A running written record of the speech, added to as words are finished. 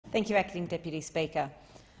Thank you, Acting Deputy Speaker.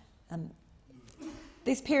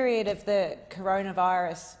 This period of the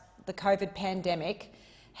coronavirus, the COVID pandemic,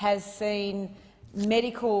 has seen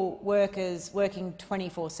medical workers working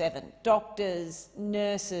 24/7, doctors,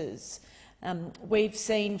 nurses. We've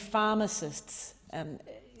seen pharmacists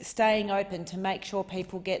staying open to make sure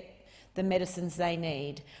people get the medicines they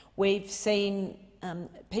need. We've seen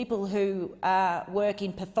people who work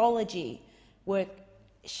in pathology work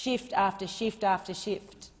shift after shift after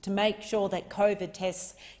shift to make sure that COVID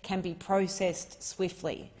tests can be processed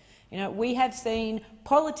swiftly. We have seen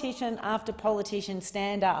politician after politician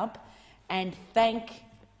stand up and thank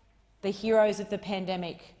the heroes of the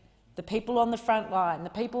pandemic, the people on the front line,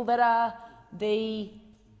 the people that are the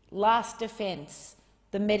last defence,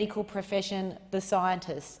 the medical profession, the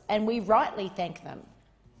scientists, and we rightly thank them.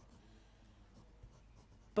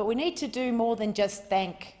 But we need to do more than just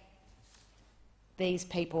thank these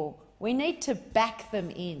people. We need to back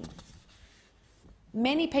them in.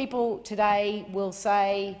 Many people today will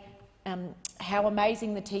say how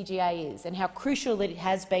amazing the TGA is and how crucial it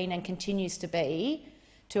has been and continues to be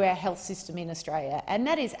to our health system in Australia, and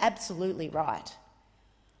that is absolutely right.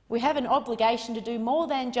 We have an obligation to do more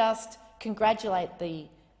than just congratulate the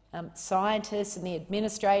scientists and the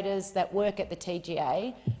administrators that work at the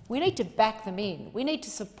TGA. We need to back them in. We need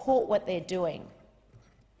to support what they're doing.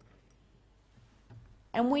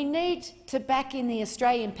 And we need to back in the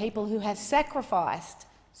Australian people who have sacrificed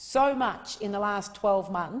so much in the last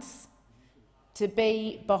 12 months to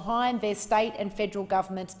be behind their state and federal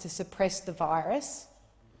governments to suppress the virus,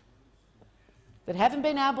 that haven't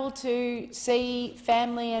been able to see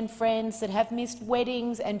family and friends, that have missed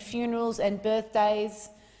weddings and funerals and birthdays,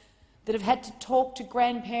 that have had to talk to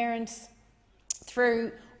grandparents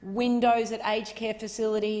through windows at aged care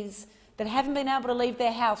facilities, that haven't been able to leave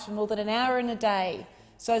their house for more than an hour in a day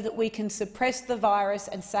so that we can suppress the virus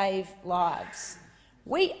and save lives.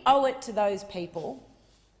 We owe it to those people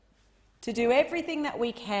to do everything that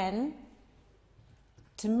we can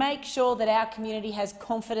to make sure that our community has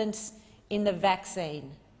confidence in the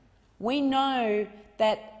vaccine. We know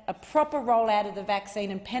that a proper rollout of the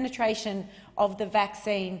vaccine and penetration of the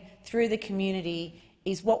vaccine through the community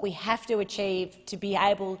is what we have to achieve to be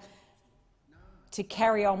able to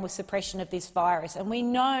carry on with suppression of this virus. And we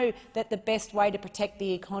know that the best way to protect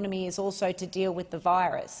the economy is also to deal with the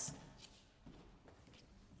virus.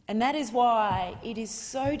 And that is why it is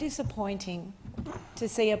so disappointing to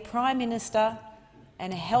see a Prime Minister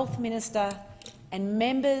and a Health Minister and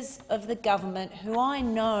members of the government who I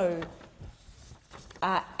know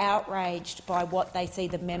are outraged by what they see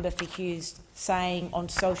the member for Hughes saying on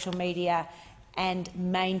social media and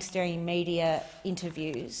mainstream media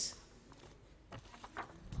interviews,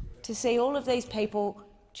 to see all of these people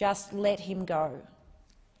just let him go.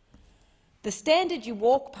 The standard you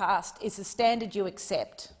walk past is the standard you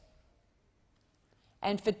accept.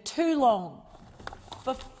 And for too long,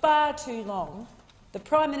 for far too long, the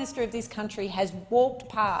Prime Minister of this country has walked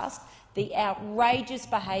past the outrageous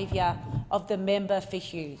behaviour of the member for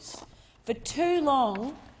Hughes. For too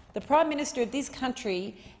long, the Prime Minister of this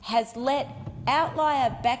country has let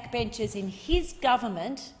outlier backbenchers in his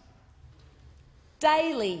government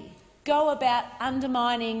daily go about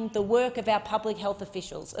undermining the work of our public health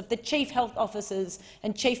officials, of the chief health officers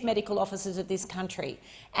and chief medical officers of this country,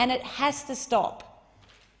 and it has to stop.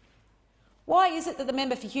 Why is it that the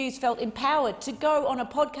member for Hughes felt empowered to go on a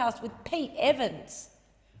podcast with Pete Evans?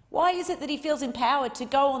 Why is it that he feels empowered to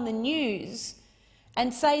go on the news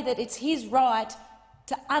and say that it's his right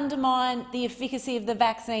to undermine the efficacy of the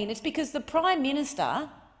vaccine? It's because the Prime Minister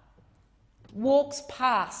walks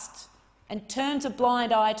past and turns a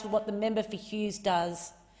blind eye to what the member for Hughes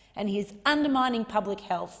does, and he is undermining public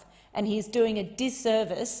health, and he is doing a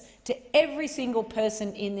disservice to every single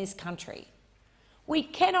person in this country. We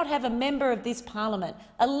cannot have a member of this parliament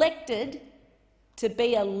elected to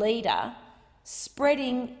be a leader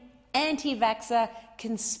spreading anti-vaxxer,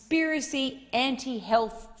 conspiracy,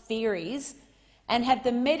 anti-health theories and have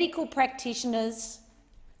the medical practitioners,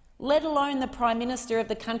 let alone the Prime Minister of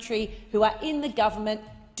the country, who are in the government,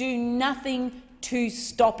 do nothing to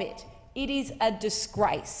stop it. It is a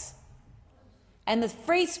disgrace. And the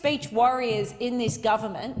free speech warriors in this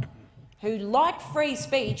government, who like free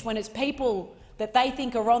speech when it's people that they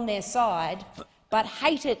think are on their side but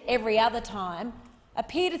hate it every other time,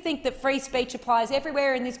 appear to think that free speech applies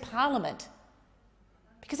everywhere in this parliament,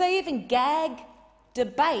 because they even gag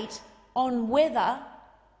debate on whether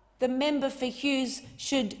the member for Hughes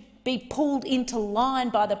should be pulled into line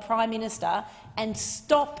by the Prime Minister and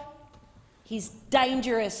stop his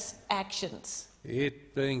dangerous actions.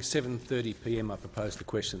 It being 7:30 p.m, I propose the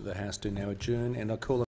question that the House do now adjourn, and I call